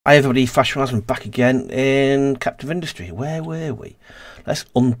Hi everybody, Flash Rasmus back again in Captive Industry. Where were we? Let's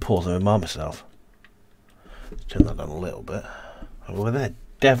unpause and remind myself. Let's turn that down a little bit. Where the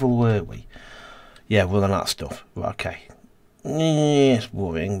devil were we? Yeah, we're on that stuff. Right, okay. It's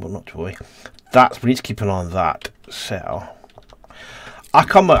worrying, but not to worry. We need to keep an eye on that. So, I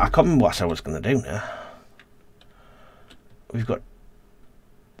can't remember what I said I was going to do now. We've got,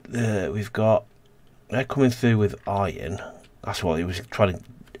 they're coming through with iron. That's what he was trying to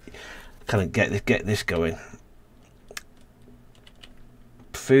kind of get this going.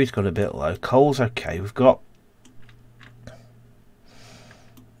 Food's got a bit low. Coal's okay. We've got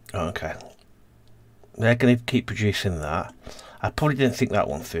okay. They're going to keep producing that. I probably didn't think that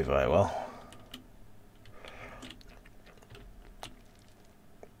one through very well.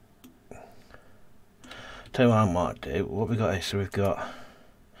 Tell you what I might do. What we got here? So we've got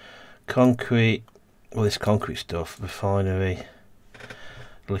concrete. All this concrete stuff. Refinery.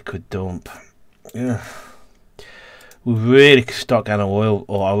 Liquid dump. Yeah. We really start getting our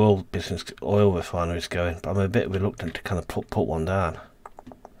oil business, oil refineries going, but I'm a bit reluctant to kind of put one down.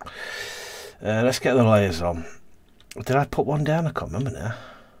 Let's get the layers on. Did I put one down? I can't remember now.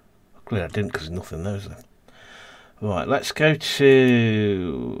 Clearly I didn't because there's nothing there, is there? Right, let's go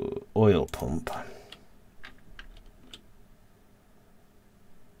to oil pump.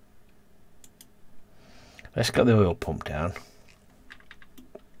 Let's get the oil pump down.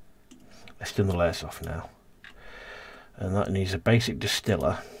 Let's turn the layers off now. And that needs a basic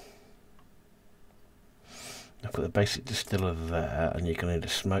distiller. I'll put the basic distiller there, and you're going to need a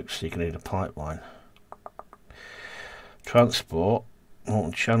smoke, so you're going to need a pipeline. Transport,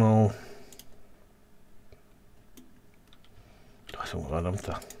 Molten Channel. I think we're on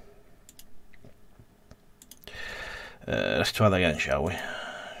to. Let's try that again, shall we?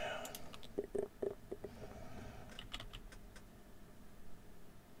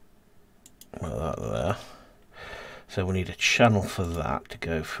 Like that there. So we need a channel for that to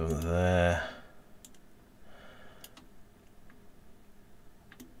go from there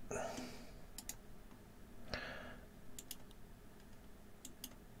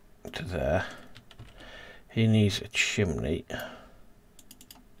to there. He needs a chimney,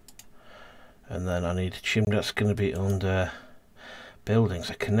 and then I need a chimney that's going to be under buildings.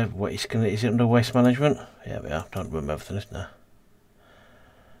 I can never wait. Is it under waste management? Yeah, we are. Don't remember everything, isn't there?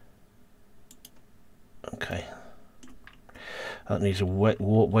 Okay. That needs a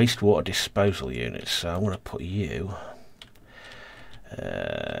wastewater disposal unit, so I'm going to put you.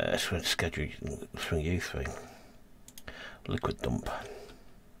 Let's go and schedule swing you through. Liquid dump.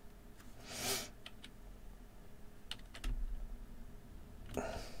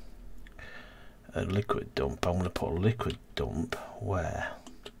 A liquid dump. I'm going to put a liquid dump where?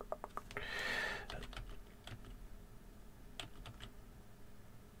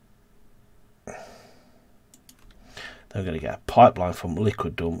 They're going to get a pipeline from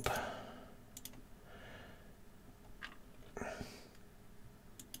liquid dump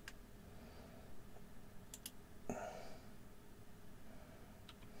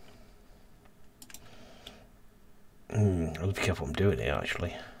I'll be careful what I'm doing here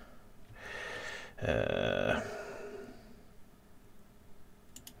actually.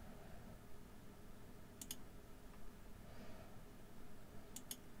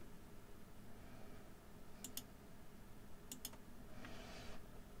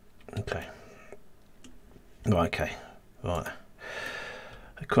 Okay. Right, okay. Right.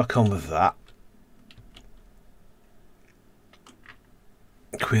 I'll crack on with that.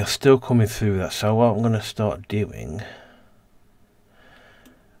 We are still coming through that, so what I'm going to start doing.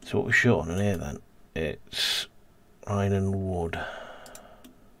 So what we're short on in here then? It's iron and wood.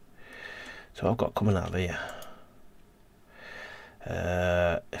 So I've got coming out of here.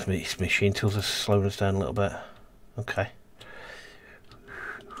 If machine tools are slowing us down a little bit. Okay.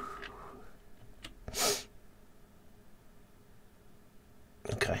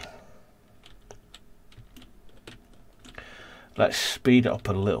 Okay. Let's speed it up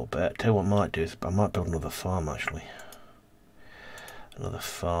a little bit. Tell you what I might do is I might build another farm actually. Another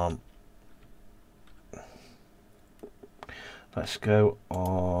farm. Let's go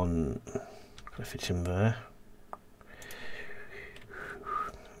on if it's in there.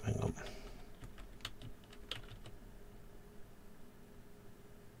 Hang on.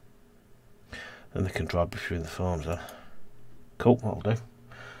 Then they can drive between the farms there. Cool, that'll do.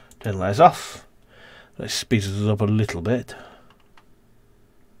 Turn layers off. Let's speed this up a little bit.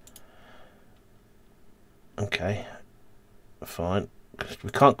 Okay, fine. We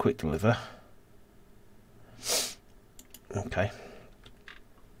can't quick deliver. Okay.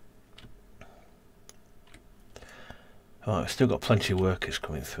 Right, we've still got plenty of workers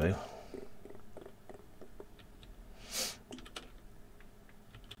coming through.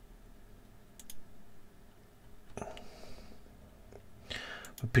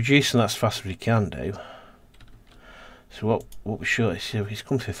 We're producing that as fast as we can do. So what we should is, if he's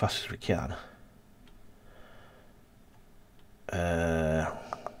come through as fast as we can.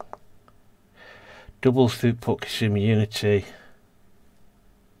 Doubles throughput consumer unity.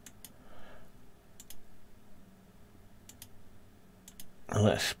 And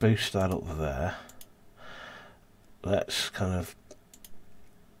let's boost that up there. Let's kind of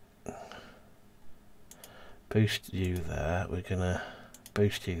boost you there. We're gonna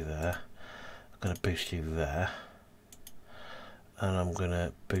boost you there. I'm gonna boost you there. And I'm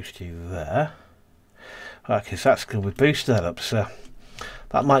gonna boost you there. Right, because that's good. We boost that up, so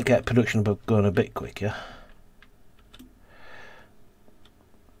that might get production going a bit quicker.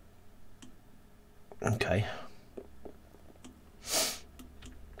 Okay.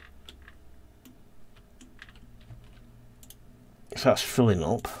 So that's filling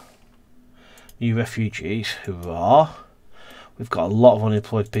up. New refugees, hurrah. We've got a lot of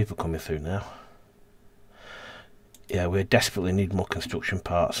unemployed people coming through now. Yeah, we desperately need more construction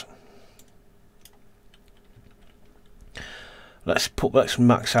parts. Let's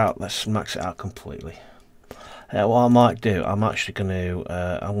max it out completely. What I might do, I'm actually going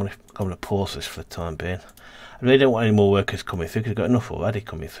to I'm going to pause this for the time being. I really don't want any more workers coming through because we've got enough already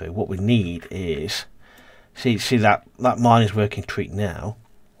coming through. What we need is see that mine is working treat now.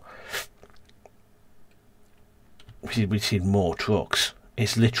 We need more trucks.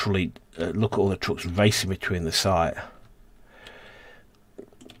 It's literally look at all the trucks racing between the site.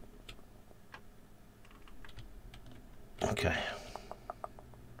 Okay.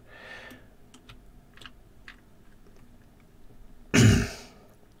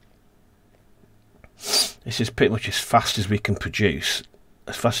 This is pretty much as fast as we can produce.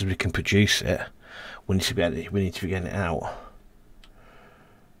 As fast as we can produce it, we need to be getting it out.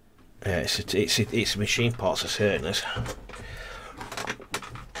 Yeah, it's machine parts that's hurting us.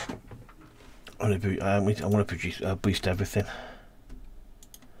 I want to produce boost everything.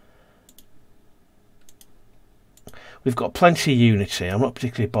 We've got plenty of unity. I'm not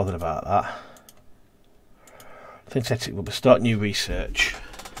particularly bothered about that. Synthetic rubber. Start new research.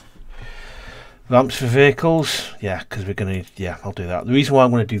 Ramps for vehicles. Yeah, because we're going to. Yeah, I'll do that. The reason why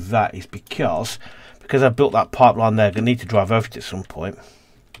I'm going to do that is because I built that pipeline there. I'm going to need to drive over it at some point.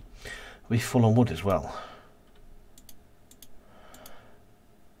 We're full on wood as well.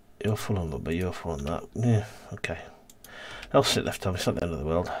 You're full on wood, but you're full on that. Yeah, okay. I'll sit left time. It's not the end of the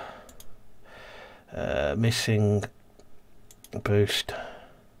world. Missing boost.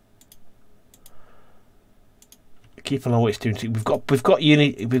 Keep on what it's doing. We've got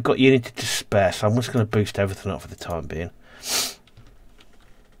unity to spare, so I'm just going to boost everything up for the time being.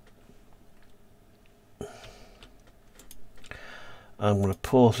 I'm going to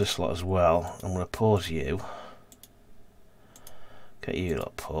pause this lot as well. I'm going to pause you. Get you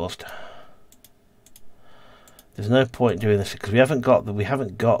lot paused. There's no point in doing this because we haven't got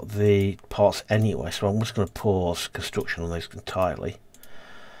the parts anyway. So I'm just going to pause construction on those entirely.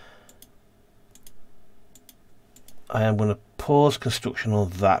 I am going to pause construction on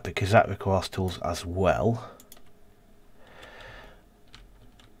that because that requires tools as well.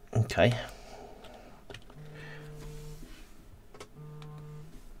 Okay.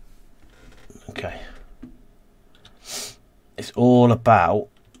 Okay. It's all about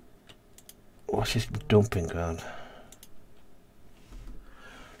what's this dumping ground?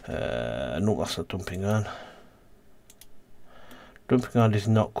 No, that's not dumping ground. Dumping ground is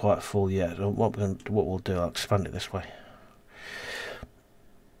not quite full yet. So what we'll do, I'll expand it this way.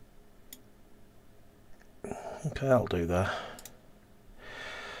 Okay, I'll do that.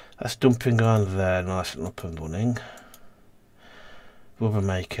 That's dumping ground there, nice and up and running. Rubber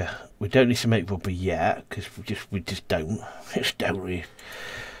maker. We don't need to make rubber yet because we just don't. Just don't really.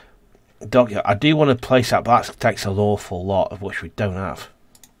 Dockyard. I do want to place that, but that takes an awful lot of which we don't have.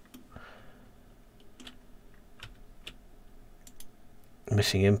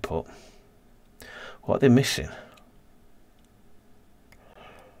 Missing input. What are they missing?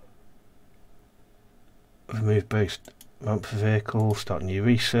 Remove boost. Ramp for vehicle. Start new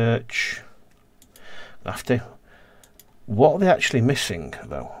research. I have to. What are they actually missing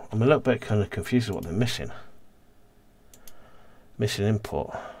though? I'm a little bit kind of confused with what they're missing. Missing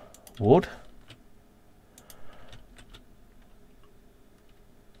input. Wood.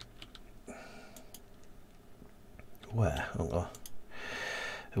 Where? Oh,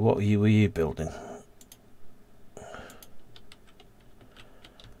 what were you building?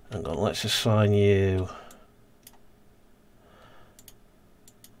 Hang on, let's assign you.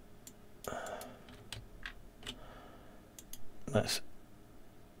 let's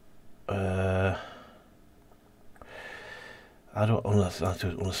I don't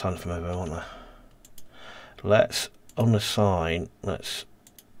unassign from over, won't I? Let's unassign. Let's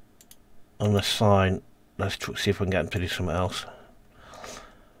unassign. Let's see if we can get them to do something else.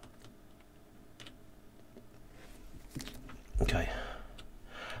 Okay.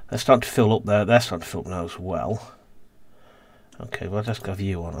 They're starting to fill up there. They're starting to fill up now as well. Okay, well, let's go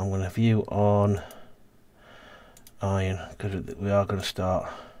view on. I'm going to view on iron because we are going to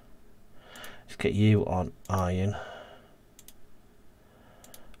start. Let's get you on iron.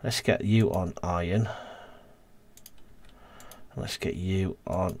 Let's get you on iron. Let's get you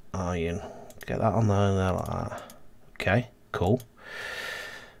on iron. Get that on there and there like that. Okay, cool.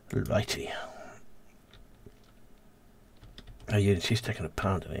 Righty. Oh, Unity's taking a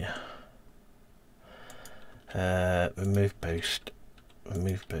pound in here. Remove boost.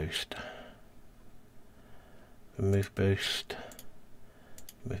 Remove boost. Remove boost.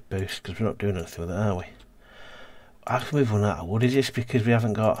 Remove boost, because we're not doing anything with it, are we? I can move one out of wood. Is this because we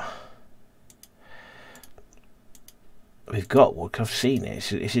haven't got... We've got wood, I've seen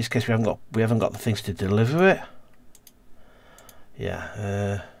it. Is this because we haven't got the things to deliver it?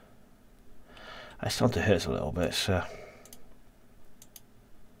 Yeah, it's starting to hurt a little bit, so...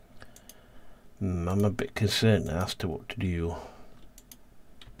 I'm a bit concerned now as to what to do.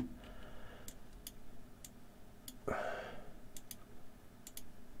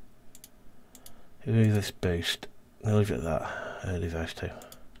 Remove this boost. I'll leave it at that. I'll leave those two.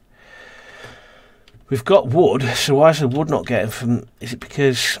 We've got wood, so why is the wood not getting from... Is it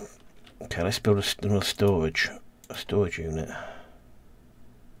because... Okay, let's build another storage unit.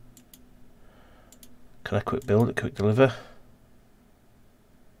 Can I quick build it, quick deliver?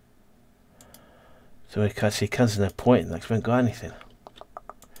 So we can't see, there's no point in that because we haven't got anything.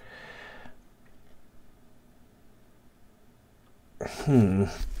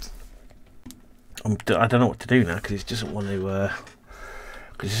 I don't know what to do now because it doesn't want to...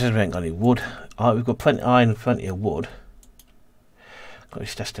 Because it says we ain't got any wood. Alright, we've got plenty of iron and plenty of wood. Got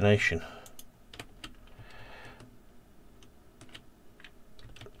this destination.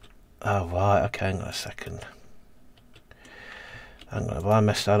 Oh right, okay, hang on a second. Hang on, I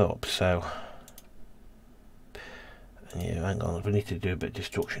messed that up, so... Yeah, hang on, we need to do a bit of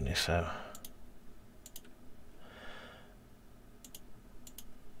destruction here, so...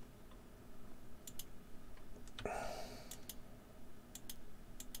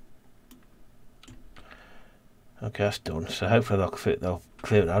 Okay, that's done. So hopefully they'll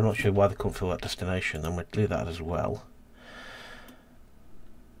clear it. I'm not sure why they couldn't fill that destination. I'm going to clear that as well.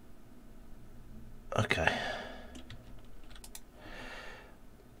 Okay.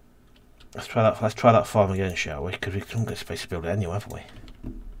 Let's try that farm again, shall we? Because we couldn't get space to build it anyway, haven't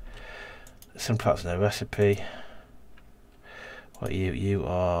we? Some parts in the recipe. What you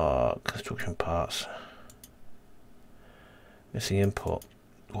are construction parts. Missing input.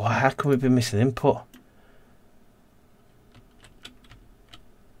 Why? How can we be missing input?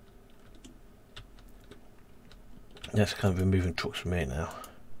 Yes, kind of been moving trucks from here now.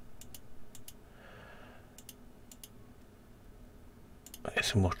 Get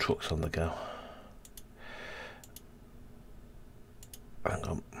some more trucks on the go. Hang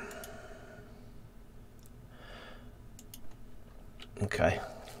on. Okay.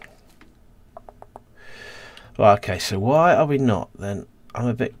 Well, okay, so why are we not then? I'm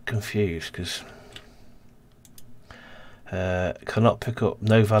a bit confused because cannot pick up,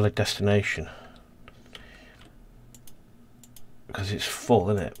 no valid destination. Because it's full,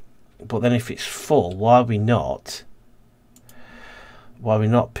 isn't it? But then if it's full, why are we not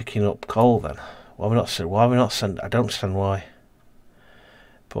picking up coal then? Why are we not sending? I don't understand why.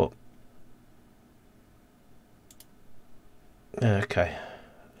 But yeah, okay.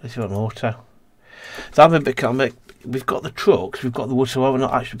 Let's do an auto. So I'm a bit we've got the trucks, we've got the wood, so why we're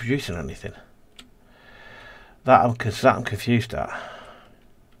not actually producing anything? That I'm confused at.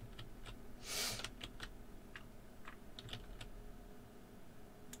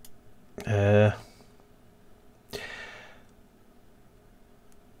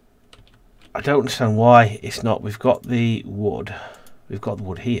 I don't understand why it's not. We've got the wood. We've got the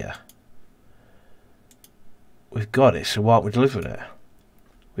wood here. We've got it, so why aren't we delivering it?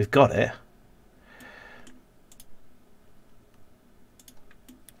 We've got it.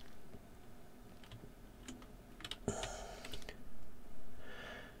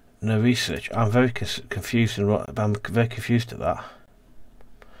 No research. I'm very confused I'm very confused at that.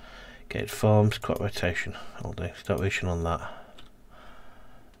 Get farms, crop rotation. I'll do. Start rotation on that.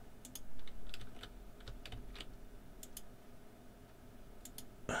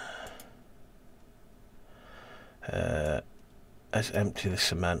 Let's empty the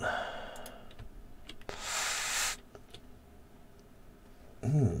cement.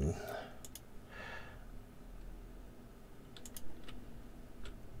 I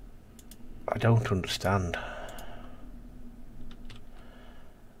don't understand. Oh,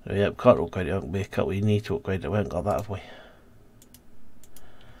 yeah, we can't upgrade it, haven't we? We need to upgrade it. We haven't got that, have we?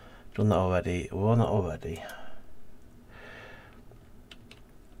 Done that already. We're on that already.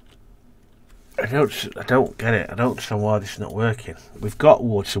 I don't get it. I don't understand why this is not working. We've got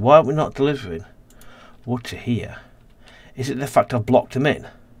wood, so why are we not delivering wood to here? Is it the fact I've blocked them in?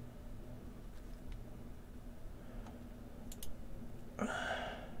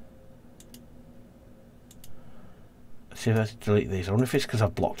 Let's see if I have to delete these. I wonder if it's because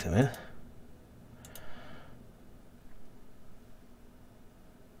I've blocked them in. I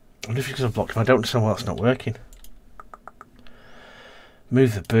wonder if it's because I've blocked them. I don't understand why that's not working.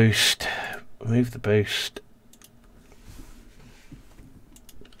 Move the boost. Move the boost.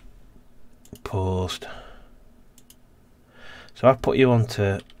 Paused. So I've put you on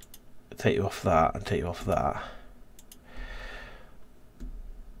to take you off that and take you off that.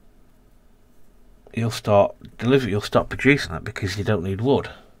 You'll start delivering. You'll start producing that because you don't need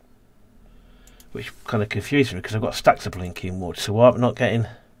wood, which kind of confuses me because I've got stacks of blinking wood. So why am I not getting?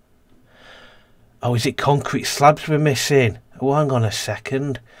 Oh, is it concrete slabs we're missing? Oh, hang on a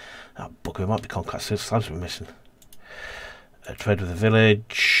second. Oh, bugger, it might be concrete slabs we're missing. Trade with the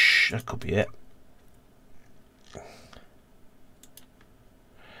village. That could be it.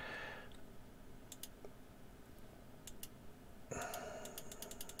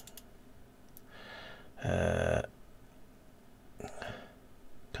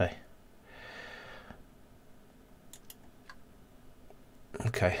 Okay.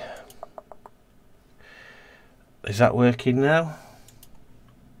 Okay. Is that working now?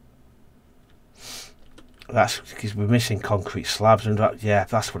 That's because we're missing concrete slabs, and that, yeah,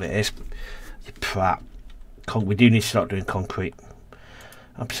 that's what it is. You prat. We do need to start doing concrete.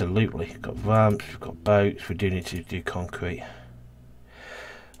 Absolutely. We've got ramps, we've got boats, we do need to do concrete.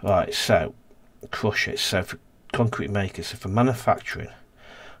 Right, so crush it. So for concrete makers, so for manufacturing,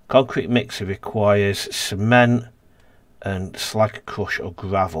 concrete mixer requires cement and slag crush or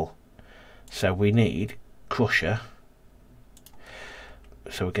gravel. So we need crusher.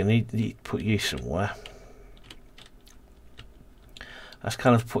 So we're going to need to put you somewhere. Let's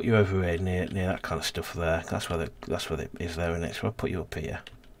kind of put you over here near that kind of stuff there. That's where it is there, isn't it? So I'll put you up here.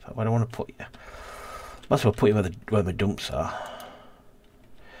 So where do I want to put you? Might as well put you where the dumps are.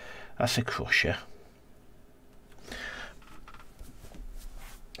 That's a crusher.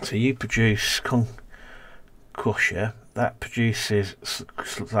 So you produce crusher. That produces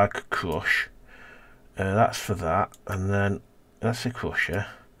like a crush. That's for that, and then that's a crusher.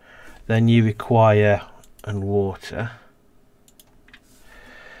 Then you require and water.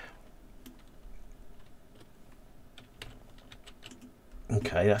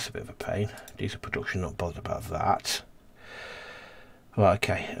 Okay, that's a bit of a pain. Diesel production, not bothered about that. Right,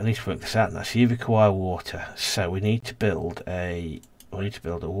 okay, I need to work this out now. So you require water. So we need to build a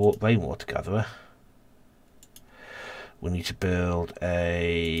rainwater gatherer. We need to build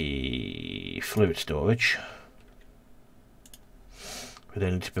a fluid storage. We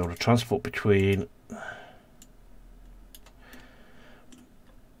then need to build a transport between.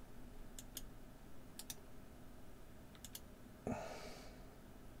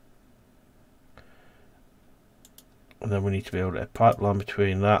 And then we need to build a pipeline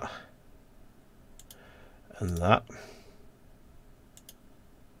between that and that.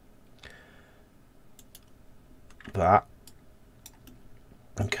 That.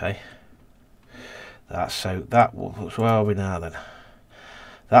 Okay. That, so that, so where are we now then?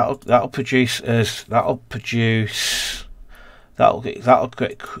 That'll produce get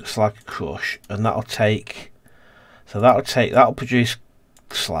slag crush, and that'll produce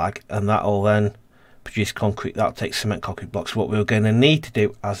slag, and that'll then produce concrete. That'll take cement concrete blocks. What we're going to need to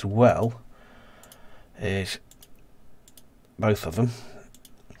do as well is both of them.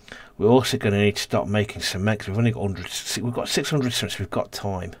 We're also going to need to start making cement because we've only got 100. We've got 600 cement, so we've got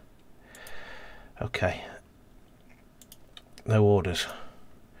time. Okay. No orders.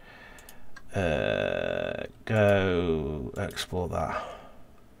 Go explore that.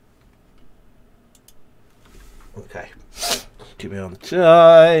 Okay. Keep me on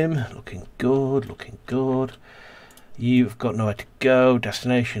time. Looking good. Looking good. You've got nowhere to go.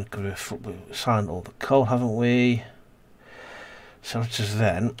 Destination. We've assigned all the coal, haven't we? So let's just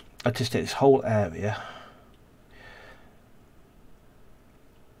then. Let's just take this whole area.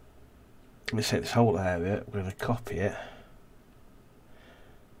 Let's take this whole area. We're going to copy it.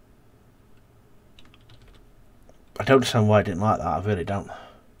 I don't understand why I didn't like that, I really don't.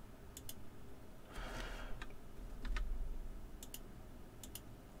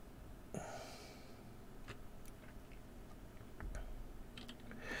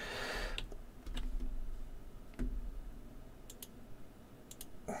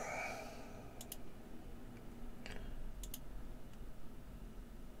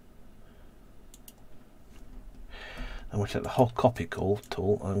 I'm going to take the whole copy tool,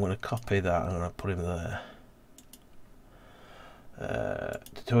 I'm going to copy that, I'm going to put him there.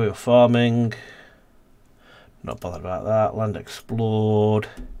 Tutorial farming, not bothered about that. Land explored,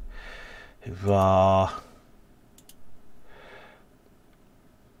 var.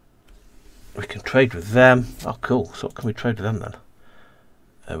 We can trade with them. Oh cool, so what can we trade with them then?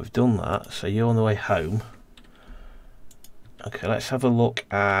 We've done that, so you're on the way home. Okay, let's have a look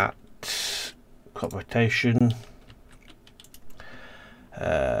at crop rotation.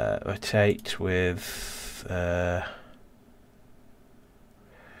 Rotate with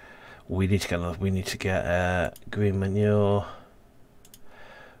we need to get green manure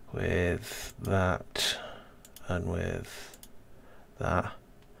with that and with that.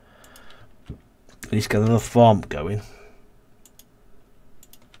 We need to get another farm going.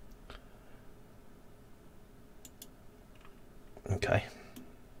 Okay.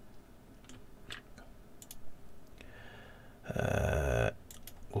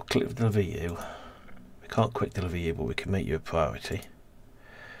 We'll click deliver you. We can't quick deliver you, but we can make you a priority.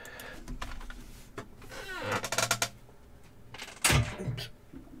 Oops.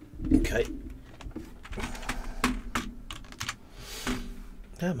 Okay.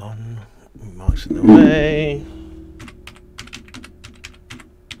 Come on. Marks in the way.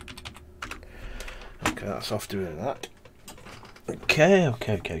 Okay, that's off doing that. Okay.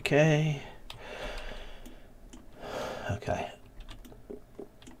 Okay.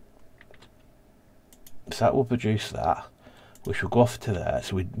 So that will produce that, which will go off to there.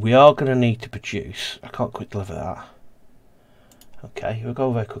 So we are going to need to produce. I can't quick deliver that. Okay, we'll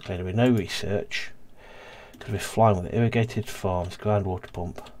go very quickly anyway. No research, because we're flying with it. Irrigated farms, groundwater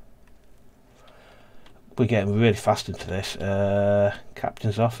pump. We're getting really fast into this.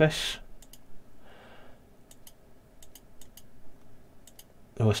 Captain's office.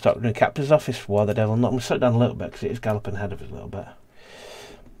 We'll start doing captain's office. Why the devil not? I'm going to slow it down a little bit because it is galloping ahead of us a little bit.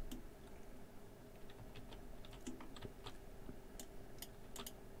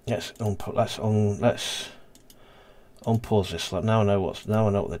 Let's unpause this. Like now I know what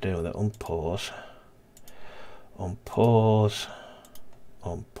they're doing with it. Unpause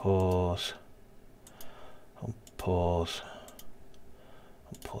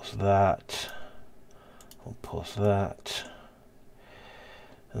that,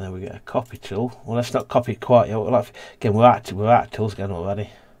 and then we get a copy tool. Well, let's not copy quite yet. Again, we're at tools again already.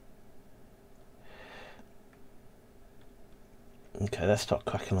 Okay, let's start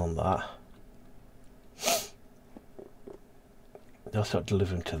cracking on that. I'll start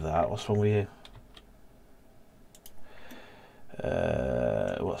delivering to that. What's wrong with you?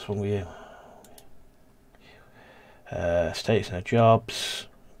 What's wrong with you? Status no jobs.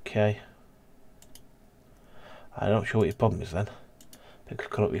 Okay. I'm not sure what your problem is then. It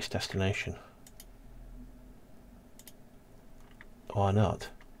could come up with this destination. Why not?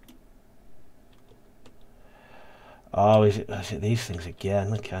 Oh, is it these things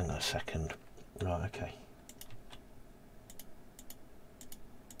again? Okay, hang on a second. Right, okay.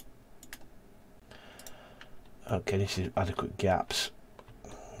 Okay, this is adequate gaps.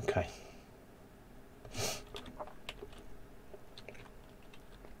 Okay.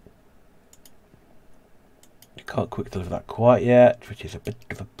 You can't quick deliver that quite yet, which is a bit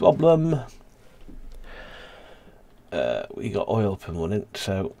of a problem. We got oil up and running,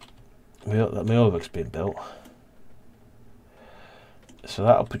 so my oil rig's being built. So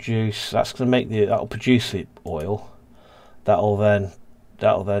that'll produce. That's going to make the. That'll produce the oil. That'll then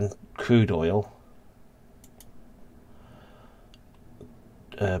crude oil.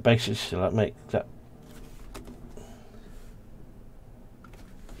 Basically, so that make that.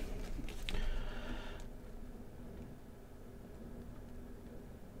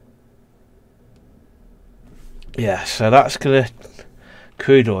 Yeah, so that's going to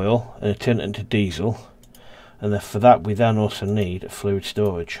crude oil and turn it into diesel, and then for that we then also need fluid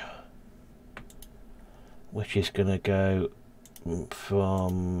storage, which is going to go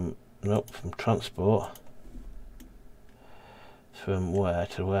from transport, from where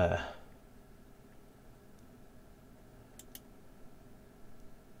to where?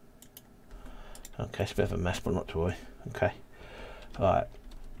 Okay, it's a bit of a mess, but not to worry. Okay, alright.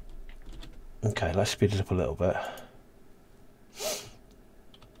 Okay, let's speed it up a little bit.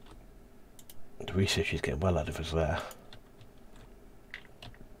 The research is getting well out of us there.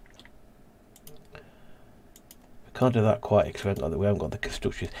 We can't do that quite because we haven't got the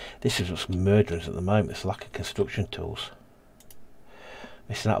construction. This is what's murdering us at the moment. It's lack of construction tools.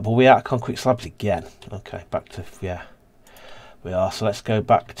 Missing out, but we're out of concrete slabs again. Okay, back to, yeah, we are. So let's go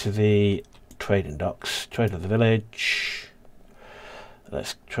back to the trading docks. Trade with the village.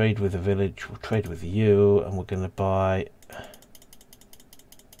 Let's trade with the village. We'll trade with you, and we're going to buy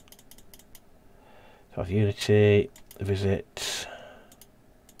South Unity. Visit.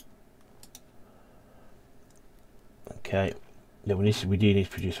 Okay. Yeah, we do need to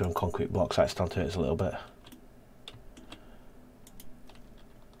produce our own concrete blocks. That's down to it a little bit.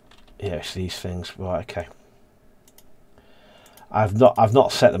 Yeah, it's these things. Right, okay. I've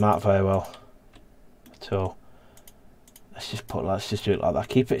not set them out very well at all. Let's just do it like that.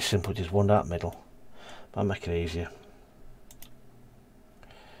 Keep it simple, just one down the middle. That'll make it easier.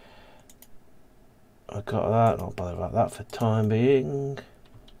 I got that, not bother about that for the time being.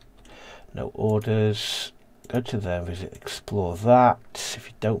 No orders. Go to there, visit, explore that. If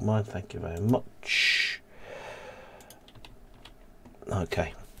you don't mind, thank you very much.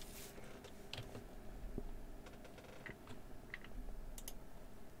 Okay.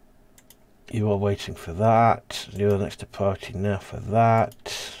 You are waiting for that. You're next to party now for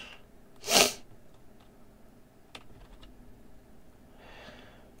that.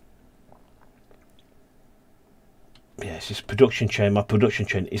 Yeah, it's this production chain. My production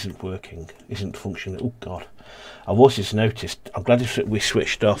chain isn't working, isn't functioning. Oh God, I've also just noticed. I'm glad we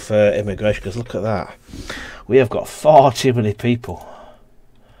switched off immigration, because look at that. We have got far too many people.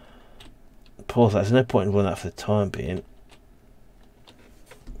 Pause that. There's no point in running that for the time being.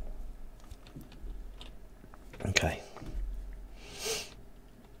 Okay.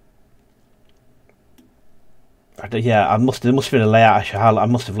 Yeah, there must have been a layout. I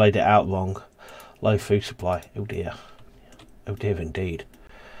must have laid it out wrong. Low food supply. Oh dear. Oh dear indeed.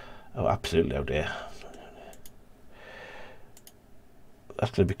 Oh, absolutely, oh dear. That's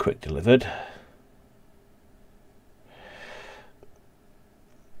going to be quick delivered.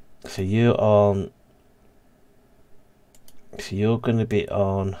 So you're on. So you're going to be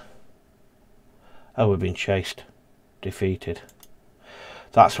on. Oh, we've been chased, defeated.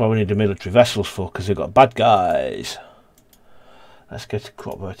 That's why we need the military vessels for, because we've got bad guys. Let's go to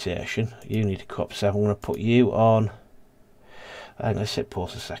crop rotation. You need to crop 7. I'm going to put you on. Hang on, let's hit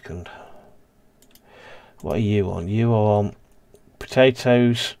pause a second. What are you on? You are on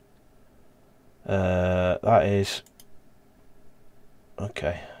potatoes. That is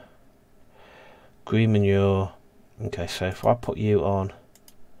okay. Green manure. Okay, so if I put you on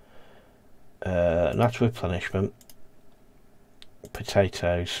natural replenishment,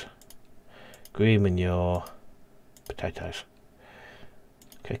 potatoes, green manure, potatoes.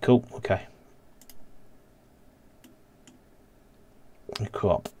 Okay, cool. Okay. And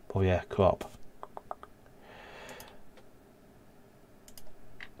crop. Oh yeah, crop.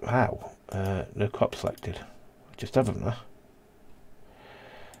 Wow. No crop selected. Just haven't there.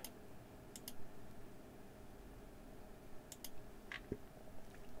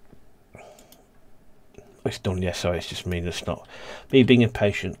 It's done, yeah, sorry, it's just me, that's not me being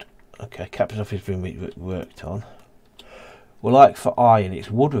impatient. Okay, captain's office being worked on. We're like for iron, it's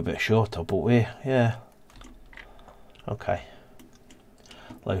wood a bit shorter, but yeah. Okay.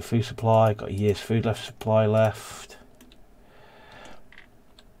 Low food supply, got a year's food supply left.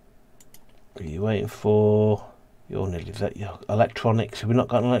 What are you waiting for? You're nearly there. Electronics, have we not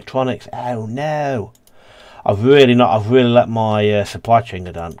got electronics? Oh no! I've really let my supply chain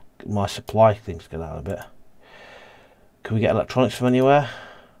go down. My supply things go down a bit. Can we get electronics from anywhere?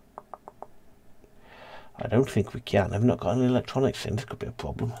 I don't think we can. I've not got any electronics in. This could be a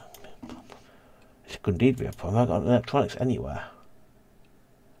problem. This could indeed be a problem. I've got electronics anywhere.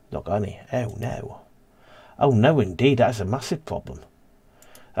 Not got any. Oh no. Oh no indeed, that is a massive problem.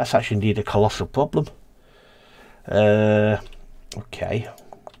 That's actually indeed a colossal problem. Okay.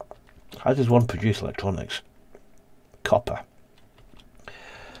 How does one produce electronics? Copper.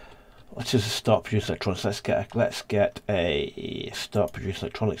 Let's just start produce electronics. Let's get a start produce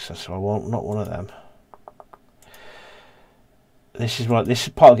electronics. So I want not one of them. This is right. This is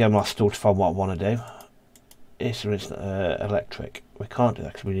part of the game I still to find what I want to do. It's electric. We can't do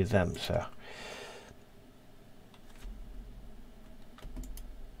that because we need them. So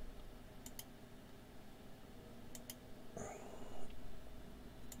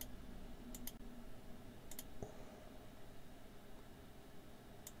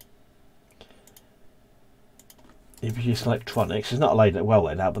you produce electronics. It's not well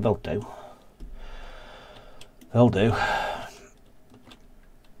laid out, but they'll do. They'll do.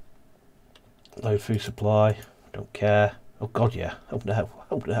 Load food supply. Don't care. Oh god, yeah. Oh no.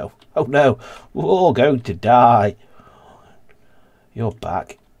 Oh no. Oh no. We're all going to die. You're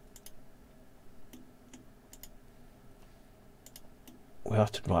back. We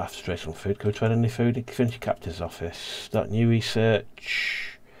have to might have to trade some food. Can we trade any food? Finish captain's office. Start new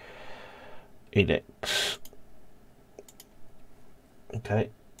research. Edicts. Okay.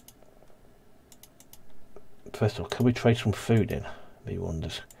 First of all, can we trade some food in? Me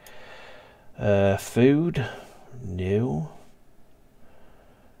wonders. Food. New.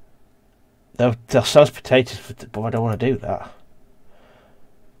 They'll sell us potatoes, but I don't want to do that.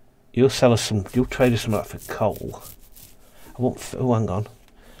 You'll sell us some. You'll trade us some out for coal. I want. Oh, hang on.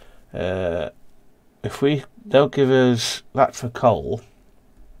 They'll give us that for coal.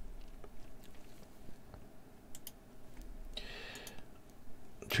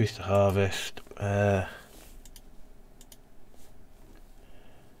 Trees to harvest.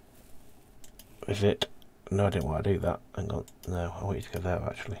 Is it? No, I didn't want to do that. Hang on. No, I want you to go there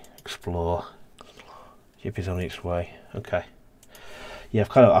actually. Explore. Ship is on its way. Okay. Yeah,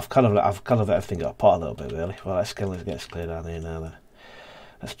 I've kind of let everything get apart a little bit really. Well, let's get clear down here now then.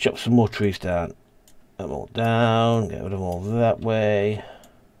 Let's chop some more trees down. Put them all down. Get rid of them all that way.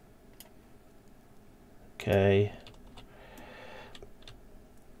 Okay.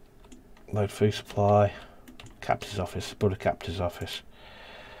 Load food supply. Captain's office. Build a captain's office.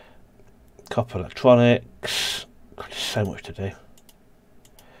 Copper electronics. God, there's so much to do.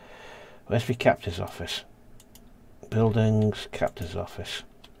 Where's the captain's office? Buildings, captain's office.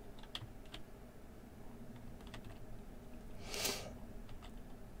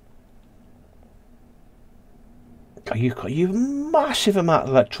 You massive amount of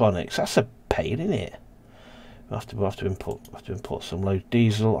electronics. That's a pain, isn't it? We have to import some low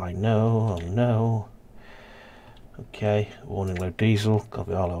diesel. I know. Oh no. Okay, warning low diesel. God,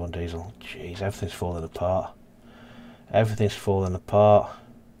 we are low on diesel. Jeez, everything's falling apart. Everything's falling apart.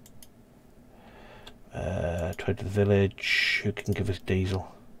 Trade to the village. Who can give us diesel?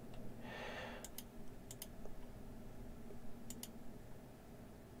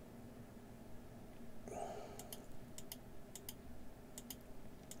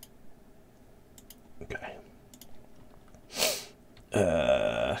 Okay.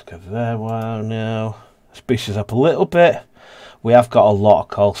 Let's go there. Wow, now let's boost us up a little bit. We have got a lot of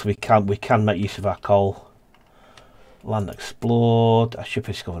coal, so we can make use of our coal. Land explored. I should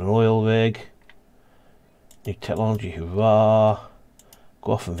discover an oil rig. New technology, hurrah.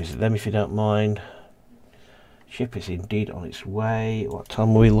 Go off and visit them if you don't mind. Ship is indeed on its way. What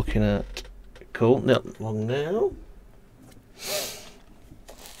time are we looking at? Cool, not long now.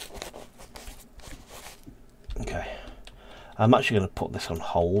 Okay. I'm actually going to put this on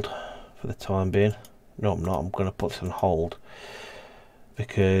hold for the time being. No, I'm not. I'm going to put this on hold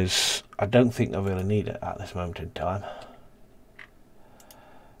because I don't think I really need it at this moment in time.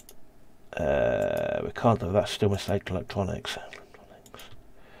 We can't do that. Still mistake electronics.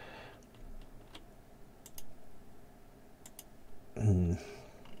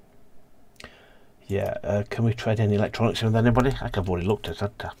 Yeah, can we trade any electronics with anybody? I've already looked at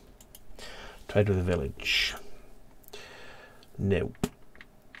that. Trade with the village. Nope.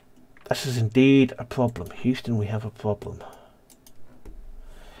 This is indeed a problem. Houston, we have a problem.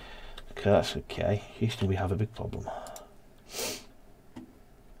 Okay, that's okay. Houston, we have a big problem.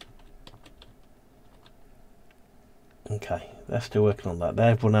 Okay, they're still working on that.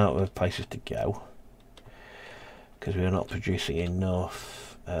 They've run out of places to go because we are not producing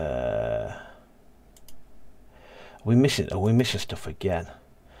enough. Are we missing stuff again?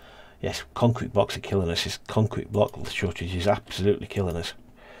 Yes, concrete blocks are killing us. This concrete block shortage is absolutely killing us.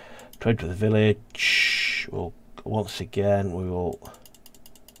 Trade with the village. Well, once again, we'll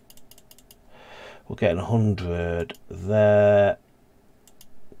get 100 there.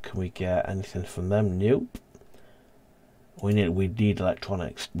 Can we get anything from them? Nope. We need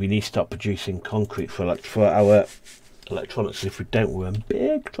electronics. We need to stop producing concrete for our electronics. If we don't, we're in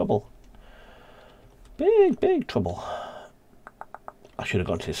big trouble. Big trouble. I should have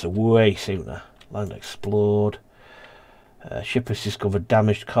gone to this way sooner. Land explored. Ship has discovered a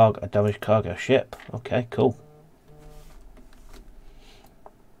damaged cargo ship. Okay, cool.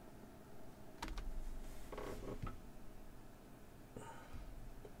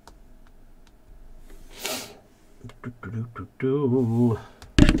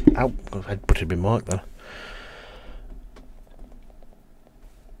 Ow, I've had put it in mark then.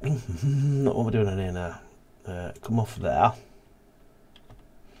 Not what we're doing in here now. Come off there.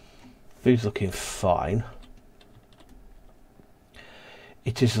 Food's looking fine.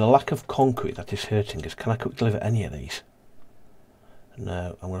 It is the lack of concrete that is hurting us. Can I quick deliver any of these?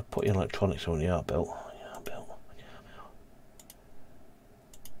 No, I'm going to put you in electronics when you are built.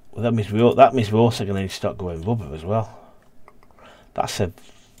 Well, that means we're also going to need to start going rubber as well. That's a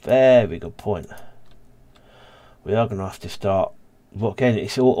very good point. We are going to have to start. But again,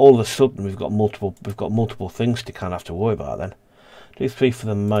 it's all of a sudden we've got multiple things to kind of have to worry about. Then do 3 for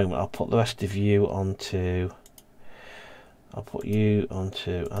the moment. I'll put the rest of you onto. I'll put you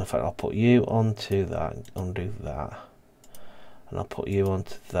onto. In fact, I'll put you onto that. Undo that, and I'll put you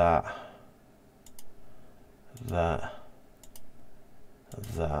onto that. That.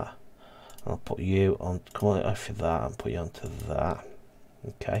 I'll put you on. Come on, after that, and put you onto that.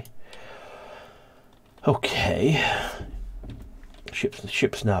 Okay. Okay.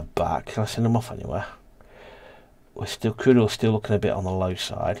 Ship's now back. Can I send them off anywhere? We're still crude oil still looking a bit on the low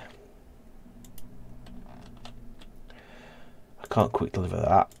side. I can't quick deliver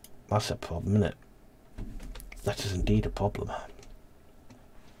that. That's a problem, isn't it? That is indeed a problem.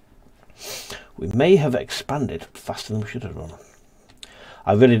 We may have expanded faster than we should have done.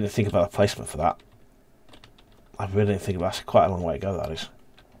 I really didn't think about a placement for that. I really didn't think about. That's quite a long way to go. That is.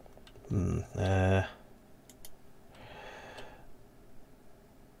 I'm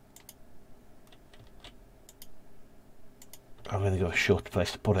going to go a short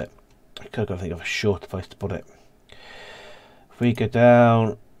place to put it. I could go think of a short place to put it. If we go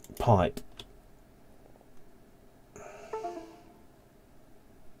down pipe.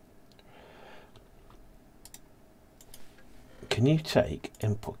 Can you take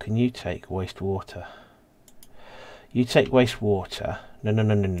input? Can you take wastewater? You take wastewater. No.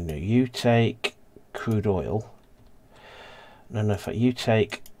 You take crude oil. No. In fact, you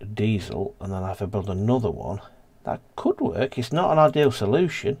take diesel, and then I have to build another one. That could work. It's not an ideal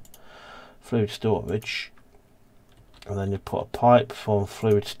solution. Fluid storage, and then you put a pipe from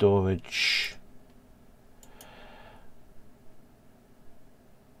fluid storage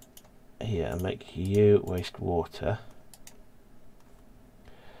here and make you wastewater.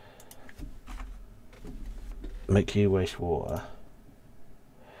 Make you wastewater.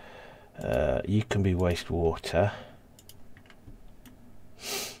 You can be wastewater.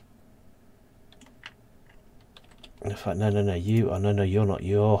 In fact, no, you. Oh, no, you're not.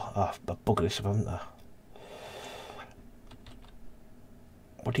 You're. I buggered this up, haven't I?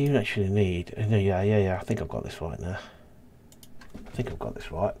 What do you actually need? No, yeah. I think I've got this right now. I think I've got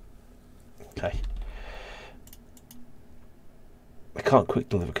this right. Okay. I can't quick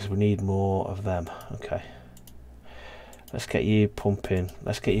deliver because we need more of them. Okay. Let's get you pumping.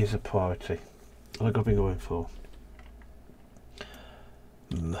 Let's get you as a priority. What have I been going for?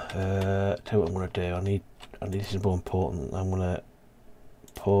 Tell you what I'm going to do. I need this is more important. I'm going to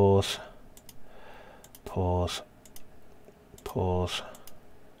pause.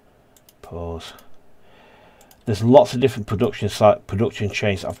 There's lots of different production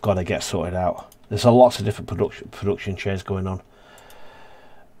chains I've got to get sorted out. There's lots of different production chains going on.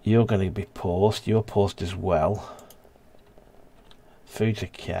 You're going to be paused. You're paused as well. Food's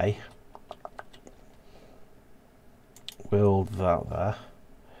okay. Build that there.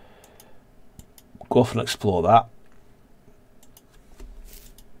 Go off and explore that.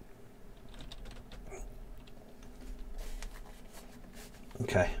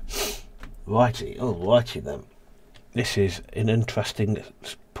 Okay. Righty. Oh, righty then. This is an interesting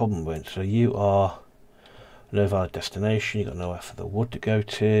problem with. So you are no valid destination. You've got nowhere for the wood to go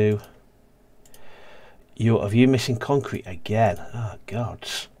to. Have you missing concrete again? Oh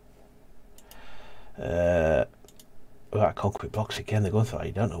gods. Right, concrete blocks again. They're going through.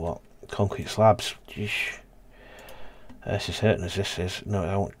 You don't know what concrete slabs. Jeez. This is hurting us. This is no.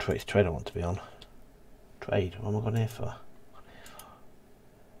 I want trade. I want to be on trade. What am I going here for?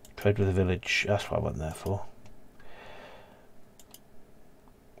 Trade with the village. That's what I went there for.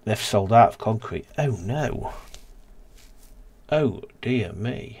 They've sold out of concrete. Oh no. Oh dear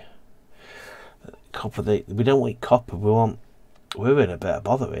me. Copper. We don't want copper. We're in a bit of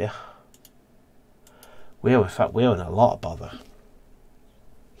bother here. In fact, we're in a lot of bother.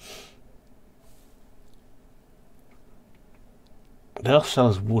 They'll sell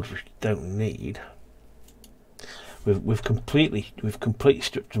us wood which we don't need. We've completely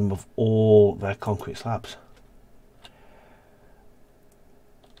stripped them of all their concrete slabs.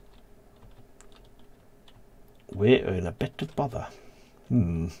 We're in a bit of bother.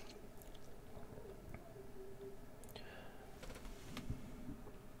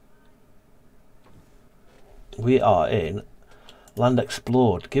 We are in land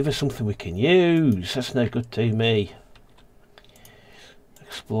explored. Give us something we can use. That's no good to me.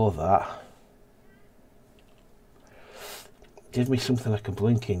 Explore that. Give me something I can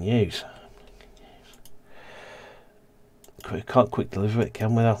blink and use. can't quick deliver it,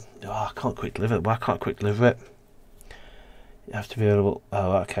 can we though? Oh, I can't quick deliver it. Why can't I quick deliver it? It has to be available.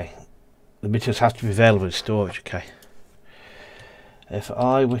 Oh, okay. The materials have to be available in storage. Okay. If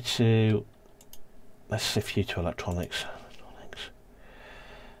I were to, let's shift you to electronics.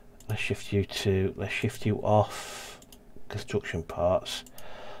 Let's shift you off construction parts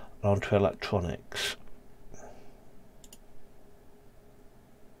onto electronics.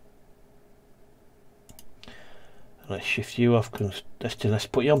 Let's shift you off. Let's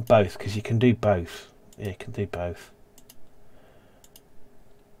put you on both because you can do both. Yeah, you can do both.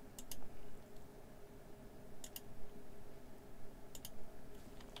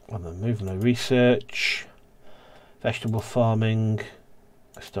 And then moving to research, vegetable farming.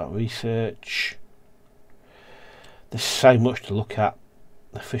 Let's start research. There's so much to look at.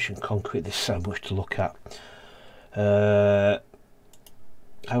 Efficient concrete. There's so much to look at. How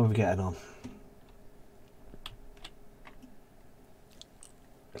are we getting on?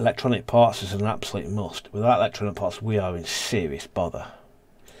 Electronic parts is an absolute must. Without electronic parts, we are in serious bother.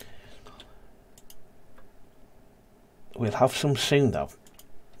 We'll have some soon, though.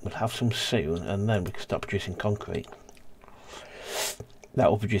 We'll have some soon, and then we can start producing concrete. That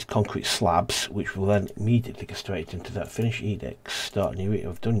will produce concrete slabs, which will then immediately go straight into that finish edicts. Start new.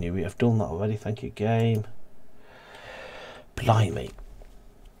 I've done new. I've done that already. Thank you, game. Blimey.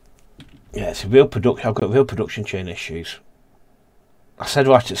 Yeah, it's a real production. I've got real production chain issues. I said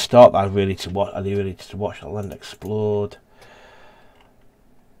right at the start that I really to watch the land explode.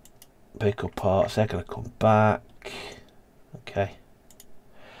 Vehicle parts, they're going to come back. Okay.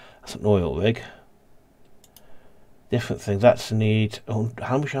 That's an oil rig. Different things. That's a need. Oh,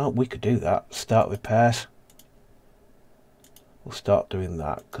 how much aren't we could do that? Start repairs. We'll start doing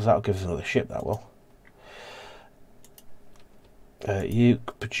that because that'll give us another ship. That will. You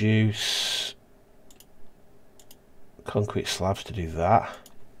produce concrete slabs to do that.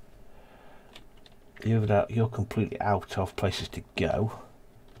 You're completely out of places to go.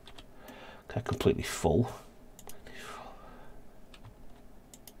 Okay, completely full.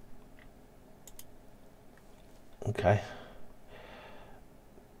 Okay.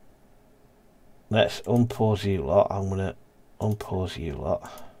 Let's unpause you lot. I'm gonna unpause you lot.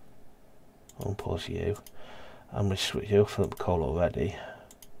 Unpause you. I'm gonna switch you for the coal already.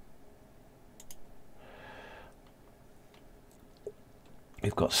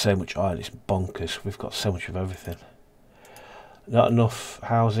 We've got so much iron, it's bonkers. We've got so much of everything. Not enough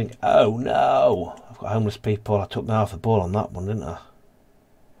housing. Oh no! I've got homeless people. I took half the ball on that one, didn't I?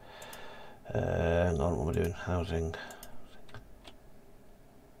 Hang on, what am I doing? Housing.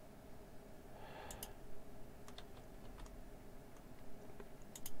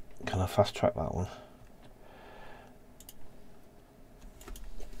 Can I fast track that one?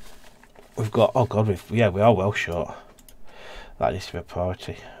 We've got, oh god, we are well short. That needs to be a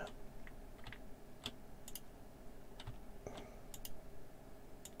priority.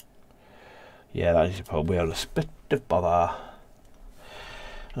 Yeah, that needs to be a priority. We're on a bit of bother.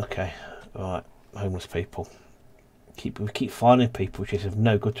 Okay, right, homeless people. We keep finding people which is of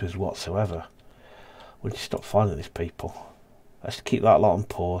no good to us whatsoever. We need to stop finding these people. Let's keep that lot on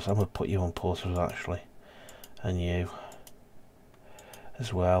pause. I'm going to put you on pause as well, actually. And you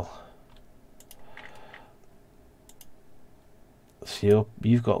as well. So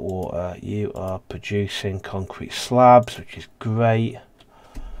you've got water. You are producing concrete slabs, which is great.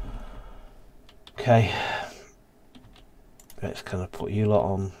 Okay. Let's kind of put you lot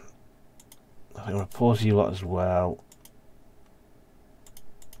on. I think I'm going to pause you lot as well.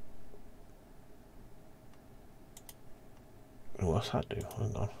 What's that do?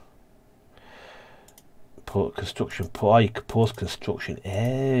 Hang on. Put construction. You can pause construction.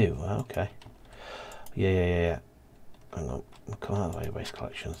 Oh, okay. Yeah. Hang on. We'll come out of the waste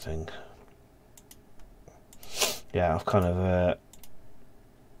collection thing. Yeah, I've kind of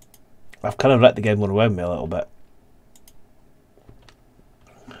let the game run away with me a little bit.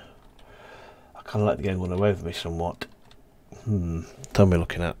 I kind of let the game run away with me somewhat. Tell me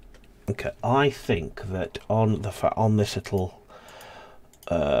looking at. Okay, I think that on this little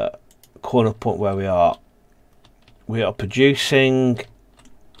corner point where we are producing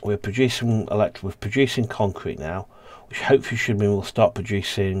concrete now, which hopefully should mean we'll start producing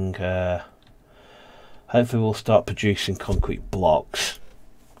concrete blocks.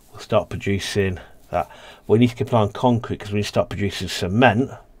 We'll start producing that. We need to keep an eye on concrete because we need to start producing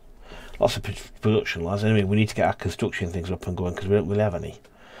cement. Lots of production lines. Anyway, we need to get our construction things up and going because we don't really have any.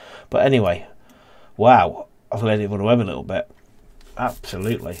 But anyway, wow, I've let it run away a little bit.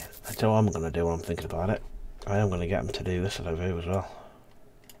 Absolutely. I tell you what I'm going to do when I'm thinking about it. I am going to get them to do this over here as well.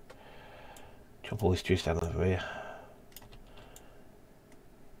 Chop all these trees down over here.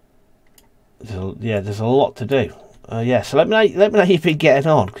 there's a lot to do. Yeah, so let me know how you've been getting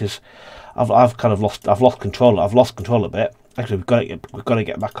on, because I've kind of lost control. I've lost control a bit. Actually, we've got to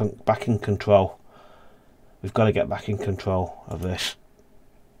get back in control. We've got to get back in control of this.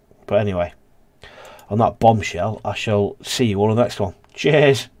 But anyway, on that bombshell, I shall see you all in the next one.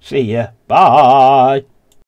 Cheers. See ya. Bye.